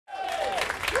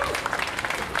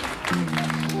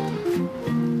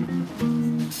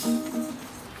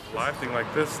Live thing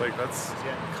like this, that's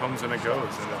comes and it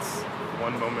goes, and it's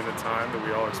one moment at a time that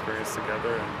we all experience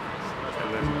together,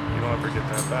 and then you don't ever get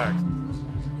that back.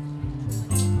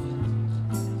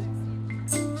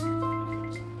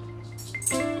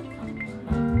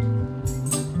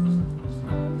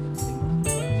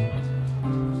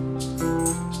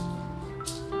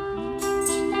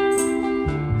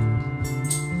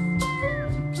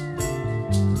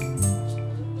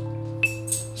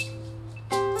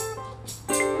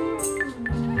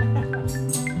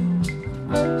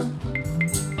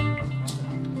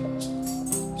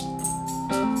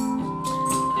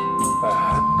 I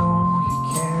know you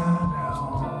can't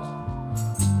help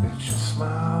that your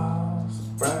smile's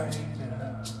brighter.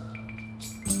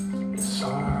 It's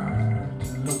hard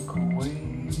to look away,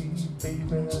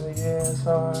 baby. Yeah, it's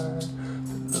hard to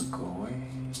look away.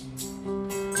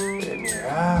 And your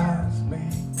eyes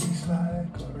make peace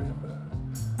like a river,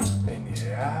 and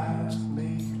your eyes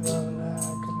make love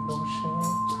like an ocean.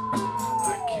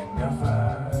 I can never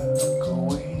look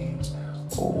away.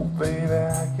 Oh, baby,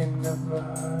 I can never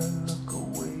look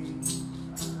away.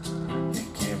 You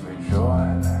give me joy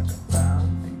like a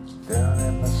found deep down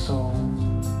in my soul.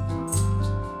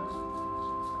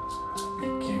 You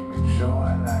give me joy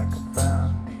like a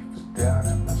found deep down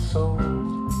in my soul.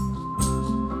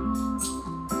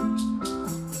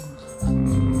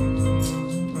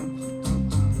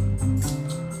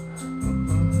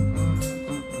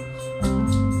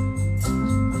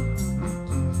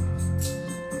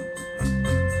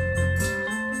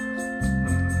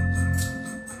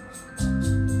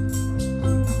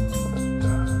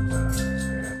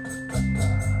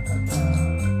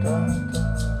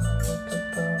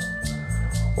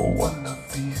 One of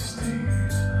these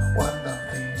days, one of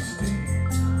these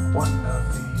days, one of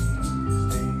these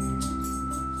days.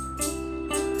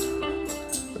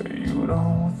 You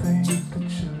don't think that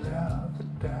you'll ever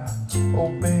die. Oh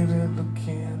baby,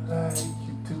 looking like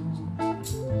you do.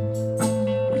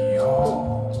 We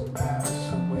all pass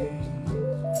away.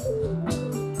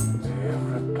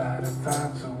 Everybody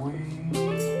finds a way.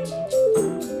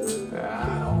 I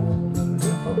don't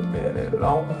live a minute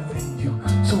longer than you,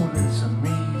 so listen me.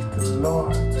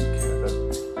 Lord, together,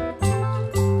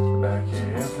 like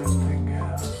everything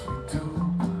else we do.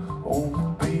 Oh,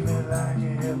 baby, like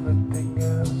everything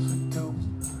else we do.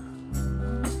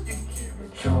 You give me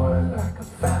joy like a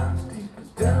fountain deep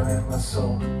down in my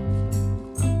soul.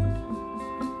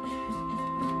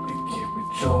 You give me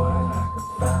joy like a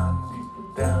fountain deep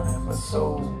down in my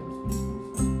soul.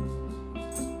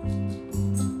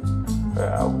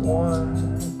 I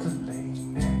want to lay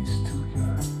next to you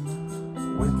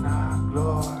with my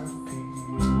glory.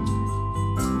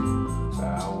 I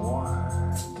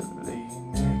want to lay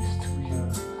next to you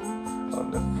on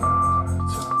the far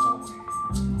away.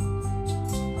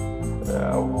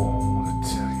 I want to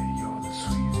tell you you're the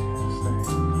sweetest thing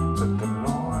that the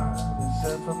Lord has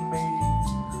ever made.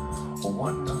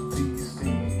 One of these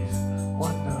days,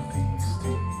 one of these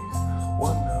days,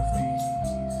 one of these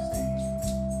days.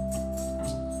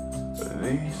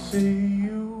 They say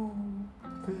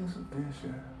there's a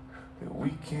vision that we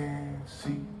can't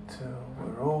see till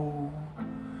we're old,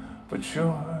 but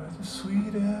you're the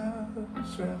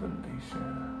sweetest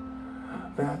revelation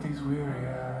that these weary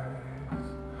eyes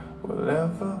will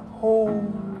ever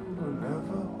hold, will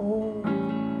ever hold.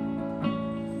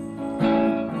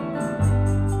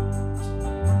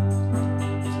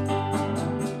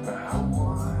 I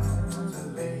want to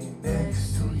lay next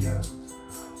to you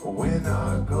when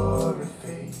our glory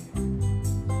fades.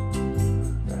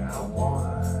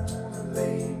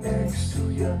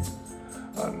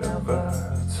 I'll never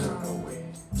turn away.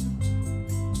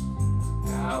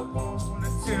 I wanna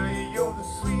tell you you're the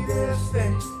sweetest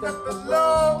thing that the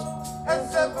Lord has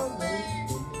ever made.